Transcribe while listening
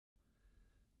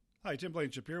Hi, Tim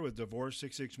Blankenship here with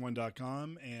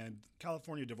Divorce661.com and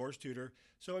California Divorce Tutor.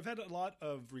 So I've had a lot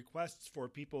of requests for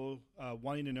people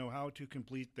wanting to know how to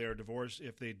complete their divorce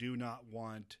if they do not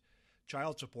want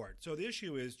child support. So the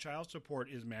issue is child support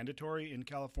is mandatory in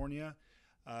California.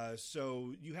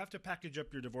 So you have to package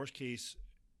up your divorce case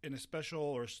in a special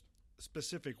or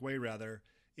specific way, rather,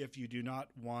 if you do not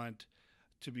want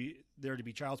to be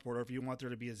child support, or if you want there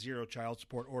to be a zero child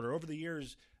support order. Over the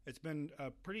years, it's been a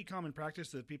pretty common practice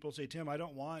that people say, Tim, I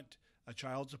don't want a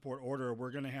child support order.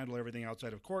 We're going to handle everything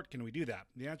outside of court. Can we do that?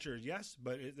 The answer is yes,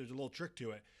 but there's a little trick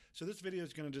to it. So this video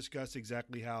is going to discuss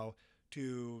exactly how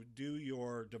to do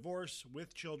your divorce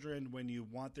with children when you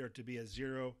want there to be a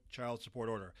zero child support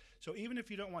order. So even if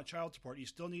you don't want child support, you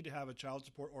still need to have a child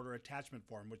support order attachment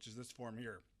form, which is this form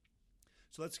here.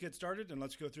 So let's get started and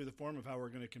let's go through the form of how we're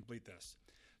going to complete this.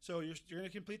 So you're going to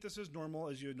complete this as normal,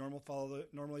 as you would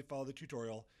normally follow the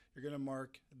tutorial. You're going to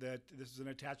mark that this is an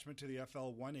attachment to the FL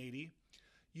 180.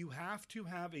 You have to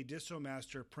have a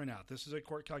DissoMaster printout. This is a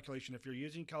court calculation. If you're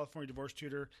using California Divorce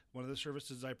Tutor, one of the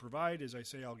services I provide is I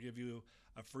say I'll give you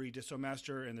a free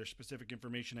DissoMaster, and there's specific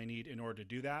information I need in order to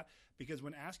do that. Because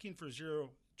when asking for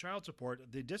zero child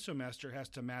support, the DissoMaster has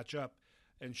to match up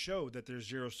and show that there's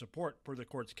zero support per the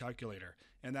court's calculator.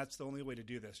 And that's the only way to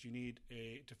do this. You need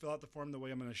to fill out the form the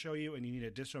way I'm going to show you, and you need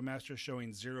a DissoMaster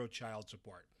showing zero child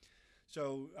support.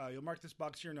 So you'll mark this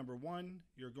box here, number 1.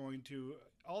 You're going to,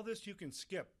 all this you can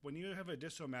skip. When you have a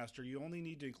DissoMaster, you only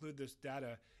need to include this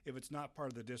data if it's not part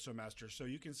of the DissoMaster. So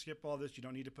you can skip all this. You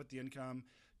don't need to put the income,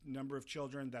 number of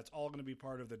children. That's all going to be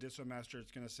part of the DissoMaster.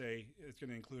 It's going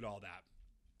to include all that.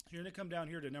 You're going to come down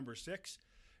here to number 6.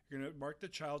 You're going to mark the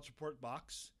child support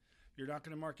box. You're not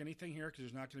going to mark anything here because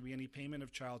there's not going to be any payment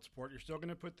of child support. You're still going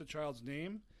to put the child's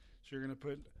name. So you're going to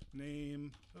put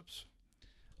name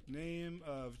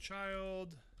of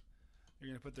child. You're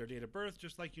going to put their date of birth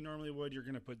just like you normally would. You're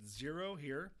going to put 0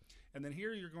 here. And then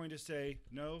here you're going to say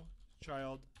no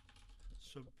child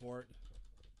support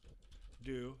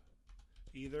due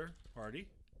either party.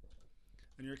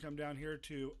 Then you're going to come down here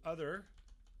to other.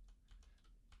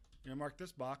 You're going to mark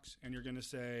this box, and you're going to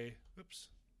say,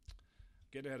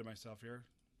 getting ahead of myself here.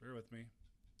 Bear with me.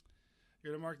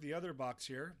 You're going to mark the other box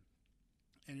here,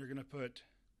 and you're going to put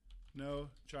no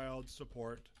child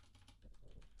support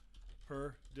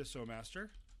per DissoMaster.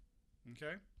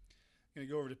 Okay? I'm going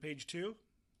to go over to page 2.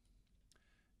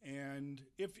 And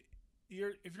if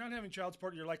you're not having child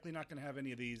support, you're likely not going to have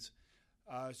any of these.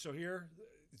 So here,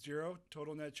 0,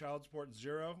 total net child support,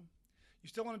 0. You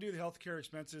still want to do the health care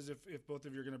expenses if both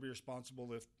of you are going to be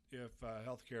responsible if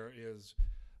health care is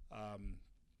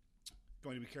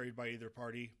going to be carried by either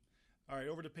party. All right,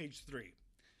 over to page 3.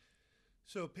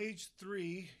 So page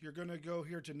 3, you're going to go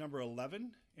here to number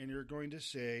 11, and you're going to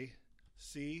say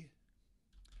see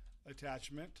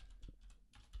attachment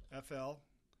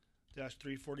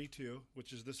FL-342,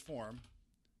 which is this form,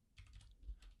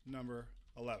 number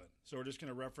 11. So we're just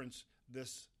going to reference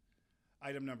this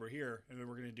item number here, and then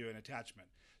we're going to do an attachment.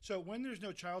 So when there's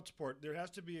no child support, there has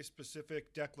to be a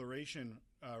specific declaration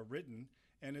written,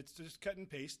 and it's just cut and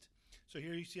paste. So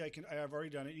here you see I have already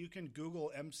done it. You can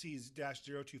Google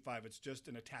MCs-025. It's just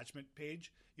an attachment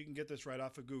page. You can get this right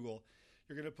off of Google.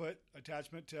 You're going to put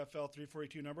attachment to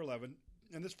FL-342 number 11,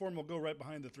 and this form will go right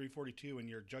behind the 342 in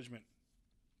your judgment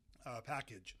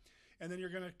package. And then you're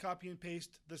going to copy and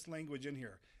paste this language in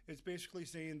here. It's basically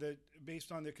saying that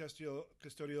based on the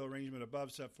custodial arrangement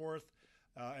above set forth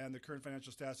and the current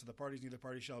financial status of the parties, neither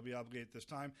party shall be obligated at this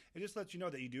time. It just lets you know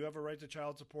that you do have a right to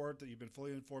child support, that you've been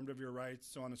fully informed of your rights,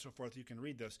 so on and so forth. You can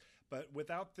read this. But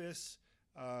without this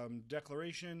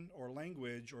declaration or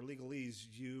language or legalese,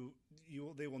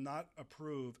 they will not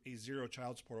approve a zero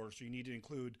child support order. So you need to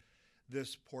include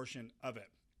this portion of it.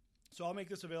 So I'll make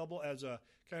this available as a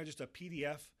kind of just a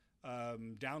PDF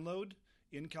download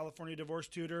in California Divorce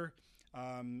Tutor.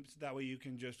 So that way you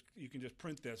can just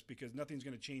print this because nothing's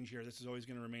going to change here. This is always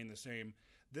going to remain the same.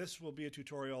 This will be a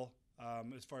tutorial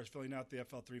as far as filling out the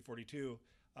FL-342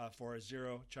 for a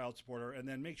zero child supporter. And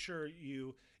then make sure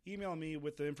you email me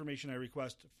with the information I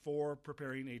request for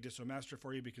preparing a DissoMaster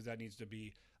for you because that needs to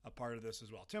be a part of this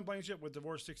as well. Tim Blankenship with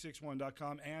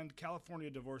Divorce661.com and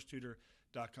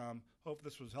CaliforniaDivorceTutor.com. Hope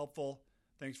this was helpful.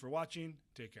 Thanks for watching.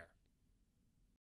 Take care.